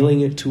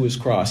 nailing it to his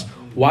cross.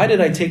 Why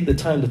did I take the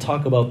time to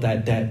talk about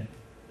that debt?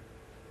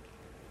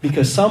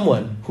 Because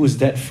someone who is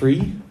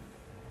debt-free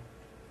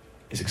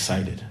is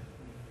excited.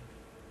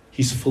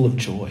 He's full of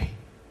joy.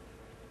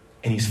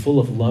 And he's full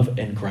of love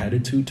and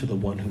gratitude to the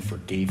one who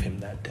forgave him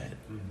that debt.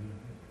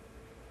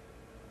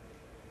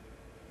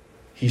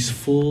 He's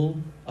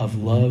full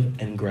of love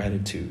and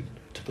gratitude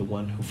to the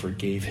one who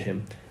forgave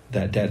him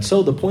that debt.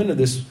 So the point of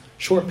this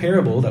short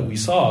parable that we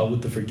saw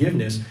with the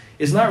forgiveness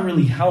is not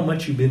really how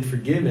much you've been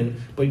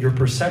forgiven, but your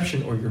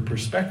perception or your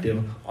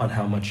perspective on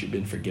how much you've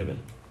been forgiven.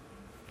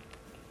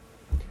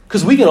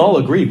 Because we can all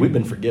agree we've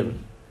been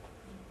forgiven.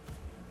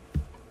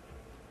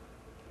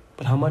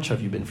 But how much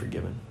have you been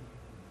forgiven?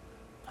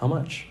 How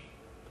much?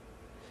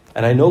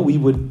 And I know we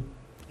would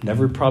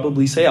never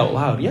probably say out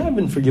loud, yeah, I've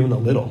been forgiven a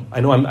little.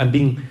 I know I'm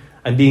being,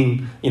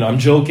 I'm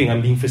joking,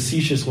 I'm being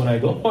facetious when I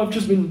go, oh, I've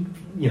just been,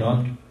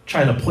 I'm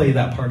trying to play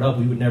that part up.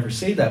 We would never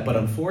say that. But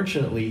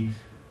unfortunately,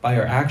 by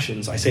our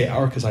actions, I say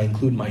our because I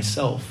include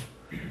myself,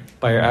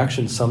 by our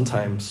actions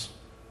sometimes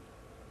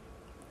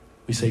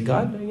we say,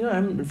 God, I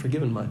haven't been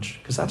forgiven much,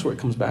 because that's where it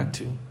comes back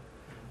to.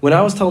 When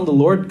I was telling the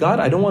Lord, God,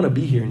 I don't want to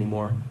be here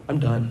anymore.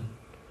 I'm done.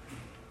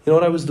 You know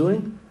what I was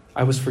doing?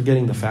 I was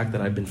forgetting the fact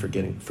that I've been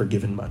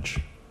forgiven much.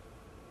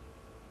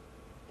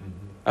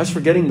 I was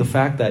forgetting the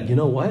fact that, you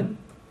know what?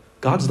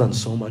 God's done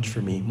so much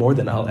for me, more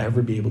than I'll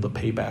ever be able to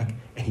pay back,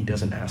 and he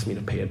doesn't ask me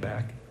to pay it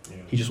back. Yeah.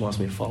 He just wants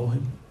me to follow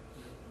him.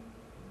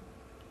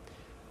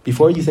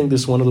 Before you think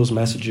this is one of those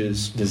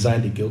messages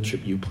designed to guilt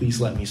trip you, please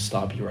let me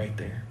stop you right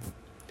there.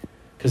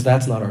 Because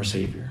that's not our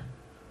Savior.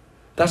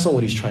 That's not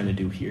what he's trying to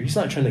do here. He's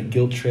not trying to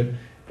guilt trip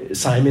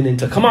Simon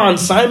into, come on,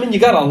 Simon, you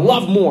got to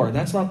love more.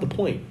 That's not the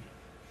point.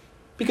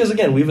 Because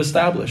again, we've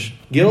established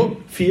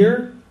guilt,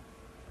 fear,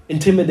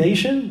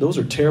 intimidation, those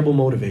are terrible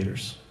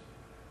motivators.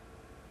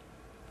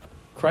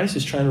 Christ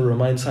is trying to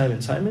remind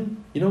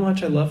Simon, you know how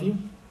much I love you?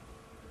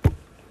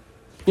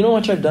 You know how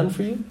much I've done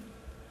for you?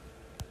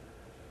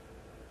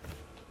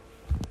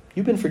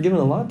 You've been forgiven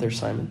a lot there,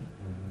 Simon.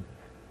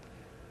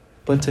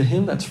 But to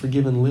him that's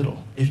forgiven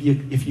little. If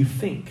you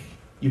think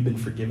you've been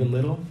forgiven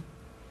little,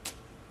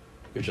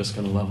 you're just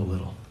going to love a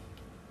little.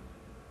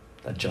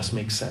 That just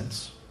makes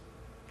sense.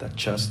 That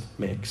just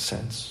makes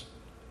sense.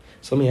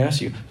 So let me ask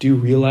you, do you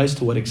realize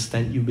to what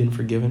extent you've been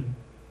forgiven?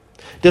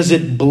 Does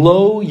it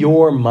blow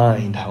your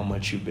mind how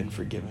much you've been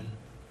forgiven?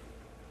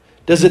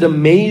 Does it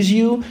amaze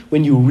you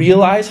when you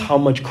realize how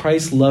much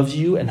Christ loves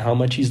you and how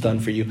much he's done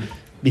for you?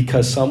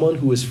 Because someone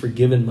who is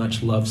forgiven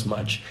much loves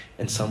much,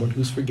 and someone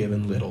who's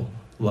forgiven little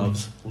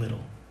loves little.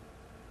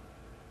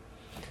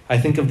 I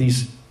think of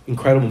these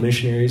incredible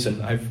missionaries,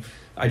 and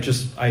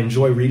I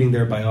enjoy reading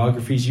their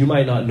biographies. You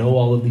might not know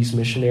all of these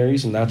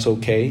missionaries, and that's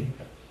okay.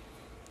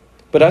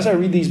 But as I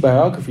read these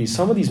biographies,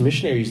 some of these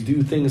missionaries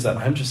do things that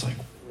I'm just like,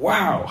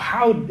 wow,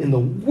 how in the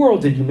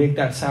world did you make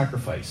that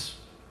sacrifice?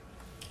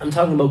 I'm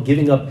talking about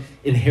giving up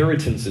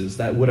inheritances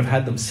that would have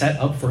had them set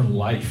up for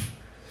life,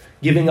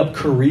 giving up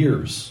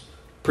careers,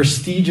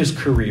 prestigious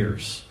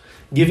careers,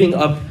 giving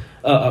up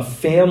a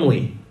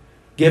family,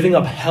 giving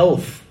up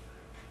health,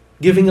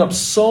 giving up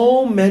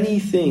so many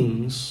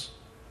things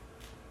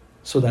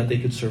so that they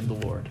could serve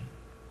the Lord.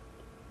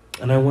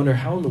 And I wonder,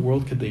 how in the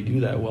world could they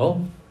do that?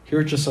 Well, here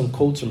are just some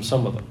quotes from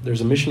some of them.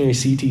 There's a missionary,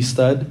 C.T.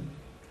 Studd.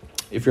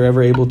 If you're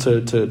ever able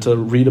to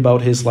read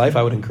about his life,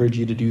 I would encourage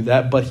you to do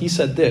that. But he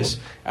said this,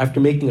 after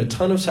making a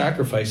ton of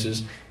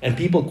sacrifices and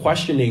people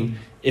questioning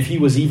if he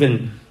was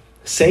even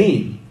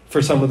sane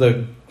for some of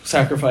the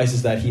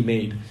sacrifices that he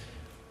made.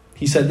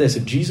 He said this,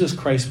 if Jesus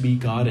Christ be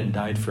God and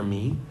died for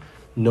me,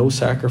 no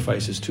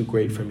sacrifice is too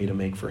great for me to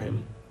make for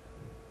him.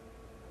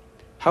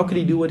 How could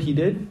he do what he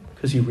did?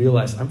 Because he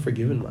realized, I'm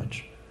forgiven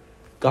much.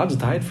 God's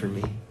died for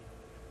me.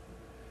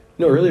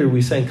 You know, earlier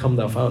we sang Come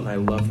Thou Fountain. I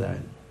love that.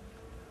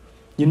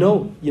 You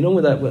know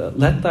that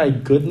let thy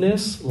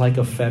goodness like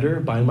a fetter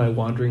bind my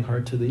wandering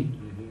heart to thee.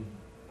 Mm-hmm.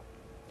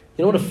 You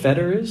know what a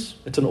fetter is?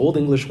 It's an old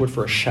English word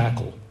for a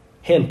shackle.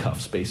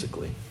 Handcuffs,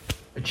 basically.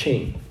 A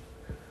chain.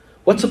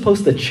 What's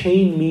supposed to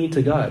chain me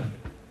to God?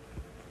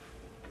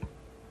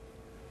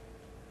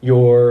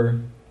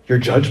 Your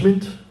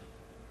judgment?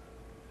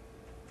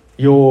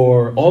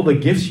 All the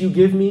gifts you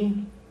give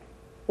me?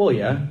 Well,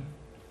 yeah.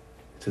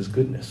 It's his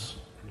goodness.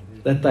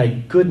 Mm-hmm. Let thy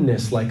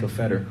goodness like a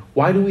fetter.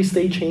 Why do we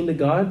stay chained to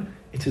God?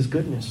 It's his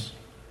goodness.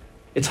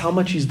 It's how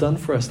much he's done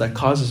for us that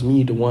causes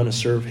me to want to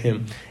serve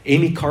him.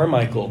 Amy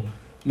Carmichael,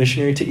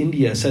 missionary to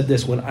India, said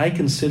this, when I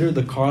consider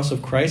the cross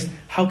of Christ,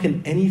 how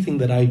can anything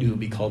that I do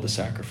be called a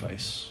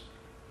sacrifice?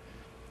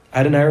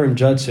 Adoniram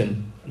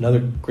Judson, another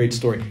great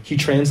story. He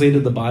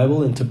translated the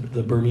Bible into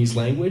the Burmese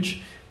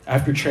language.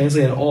 After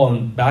translating it all,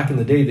 and back in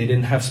the day, they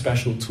didn't have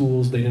special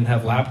tools. They didn't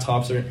have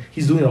laptops.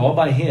 He's doing it all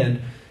by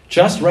hand.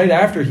 Just right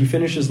after he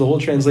finishes the whole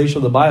translation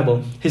of the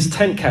Bible, his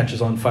tent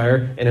catches on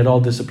fire and it all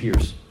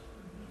disappears.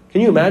 Can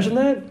you imagine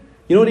that?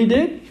 You know what he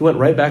did? He went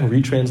right back and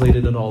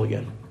retranslated it all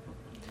again.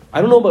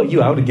 I don't know about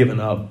you. I would have given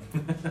up.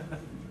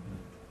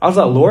 I was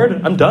like,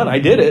 Lord, I'm done. I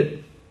did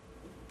it.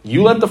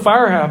 You let the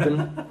fire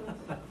happen.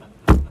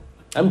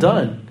 I'm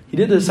done. He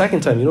did it a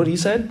second time. You know what he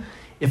said?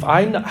 If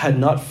I had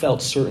not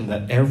felt certain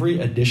that every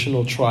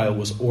additional trial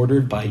was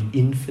ordered by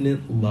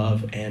infinite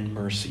love and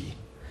mercy,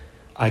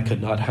 I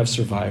could not have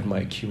survived my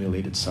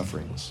accumulated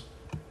sufferings.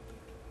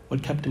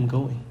 What kept him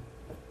going?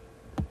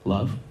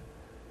 Love.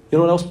 You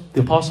know what else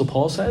the Apostle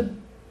Paul said?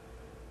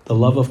 The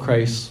love of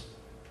Christ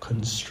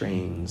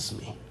constrains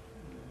me.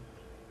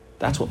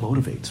 That's what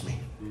motivates me.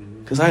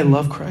 Because I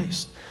love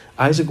Christ.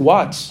 Isaac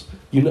Watts,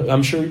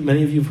 I'm sure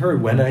many of you have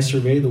heard, When I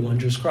Survey the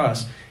Wondrous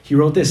Cross. He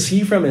wrote this,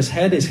 see from his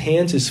head, his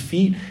hands, his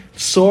feet,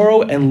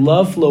 sorrow and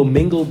love flow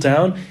mingled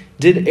down.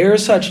 Did ere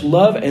such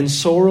love and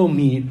sorrow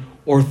meet,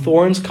 or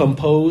thorns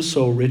compose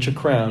so rich a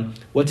crown.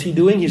 What's he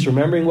doing? He's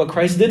remembering what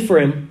Christ did for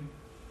him,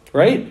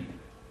 right?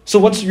 So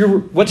what's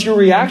your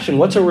reaction?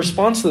 What's our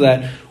response to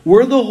that?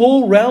 Were the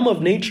whole realm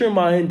of nature and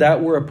mind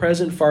that were at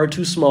present far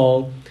too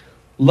small,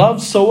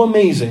 love so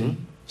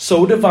amazing,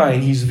 so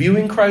divine, he's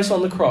viewing Christ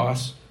on the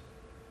cross,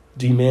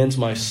 demands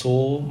my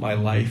soul, my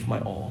life, my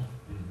all.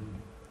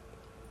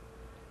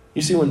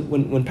 You see,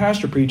 when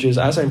Pastor preaches,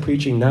 as I'm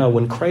preaching now,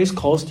 when Christ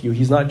calls to you,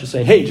 he's not just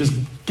saying, hey, just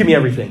give me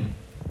everything.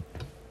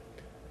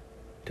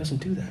 He doesn't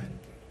do that.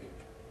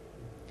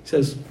 He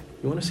says,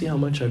 you want to see how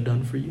much I've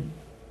done for you?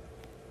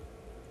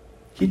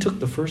 He took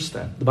the first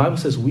step. The Bible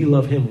says we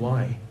love him.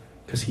 Why?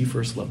 Because he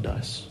first loved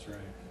us. That's right.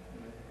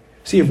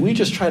 See, if we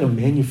just try to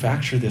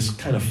manufacture this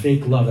kind of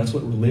fake love, that's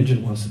what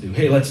religion wants to do.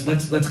 Hey, let's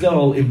get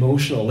all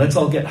emotional. Let's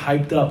all get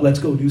hyped up. Let's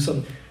go do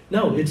something.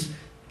 No, it's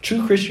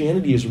true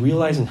Christianity is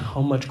realizing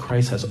how much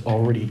Christ has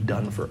already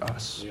done for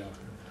us. Yeah.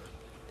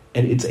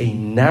 And it's a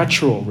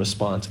natural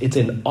response. It's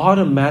an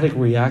automatic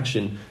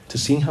reaction to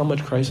seeing how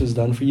much Christ has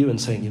done for you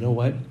and saying, you know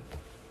what?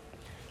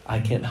 I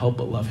can't help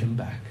but love him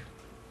back.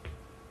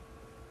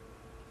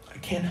 I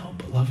can't help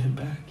but love him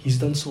back. He's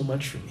done so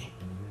much for me.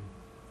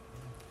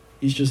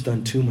 He's just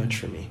done too much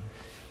for me.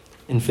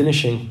 In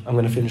finishing, I'm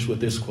going to finish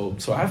with this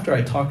quote. So after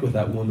I talked with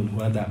that woman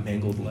who had that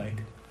mangled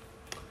leg,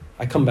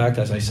 I come back,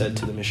 as I said,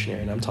 to the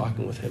missionary, and I'm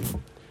talking with him.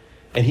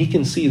 And he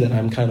can see that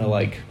I'm kind of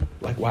like,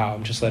 wow,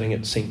 I'm just letting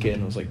it sink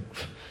in. I was like,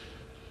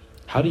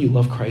 how do you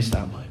love Christ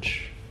that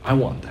much? I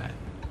want that.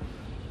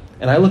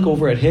 And I look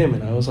over at him,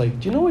 and I was like,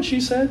 do you know what she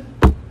said?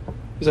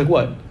 He's like,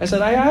 what? I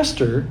said, I asked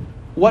her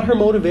what her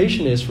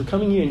motivation is for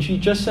coming here, and she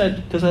just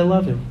said, because I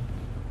love him.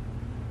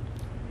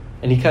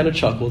 And he kind of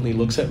chuckled, and he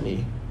looks at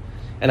me.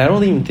 And I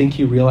don't even think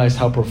he realized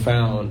how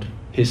profound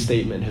his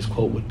statement, his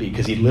quote would be,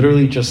 because he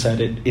literally just said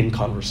it in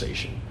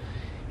conversation.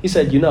 He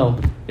said,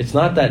 it's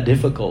not that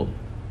difficult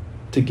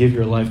to give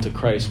your life to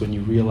Christ when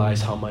you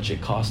realize how much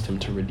it cost him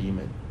to redeem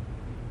it.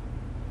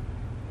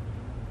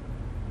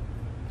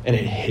 And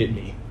it hit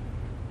me.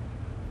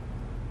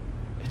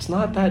 It's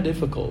not that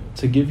difficult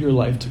to give your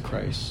life to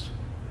Christ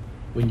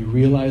when you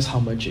realize how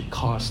much it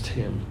cost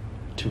him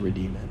to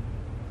redeem it.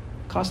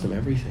 It cost him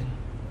everything.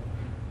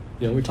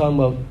 We're talking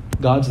about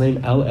God's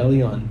name, El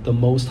Elyon, the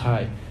Most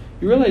High.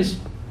 You realize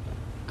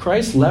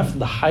Christ left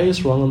the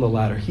highest rung on the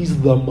ladder.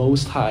 He's the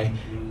Most High,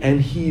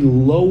 and he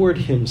lowered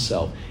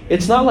himself.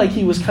 It's not like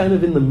he was kind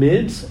of in the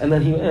mids, and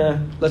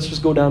then let's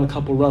just go down a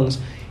couple rungs.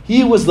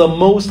 He was the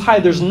Most High.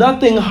 There's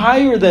nothing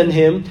higher than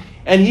him,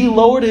 and he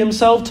lowered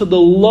himself to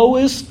the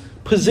lowest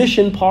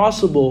position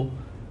possible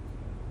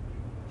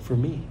for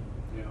me,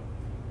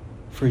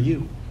 for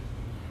you.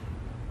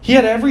 He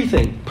had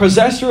everything.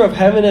 Possessor of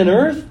heaven and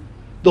earth,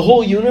 the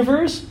whole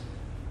universe.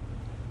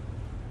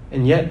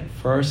 And yet,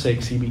 for our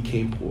sakes, he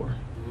became poor,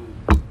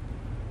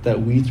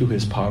 that we through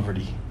his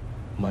poverty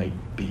might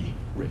be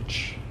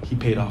rich. He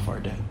paid off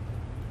our debt.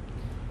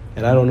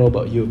 And I don't know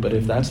about you, but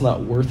if that's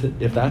not worth it,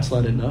 if that's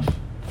not enough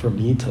for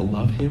me to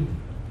love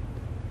him,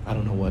 I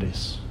don't know what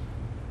is.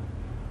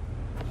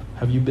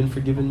 Have you been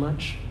forgiven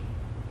much?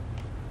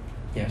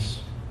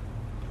 Yes.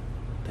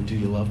 Then do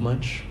you love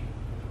much?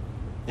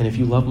 And if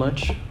you love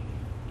much,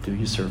 do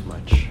you serve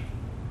much?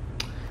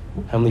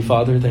 Heavenly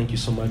Father, thank you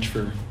so much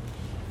for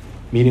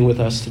meeting with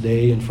us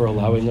today and for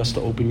allowing us to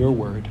open your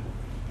word.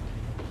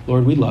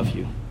 Lord, we love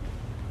you.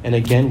 And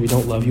again, we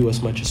don't love you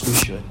as much as we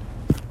should.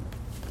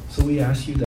 So we ask you that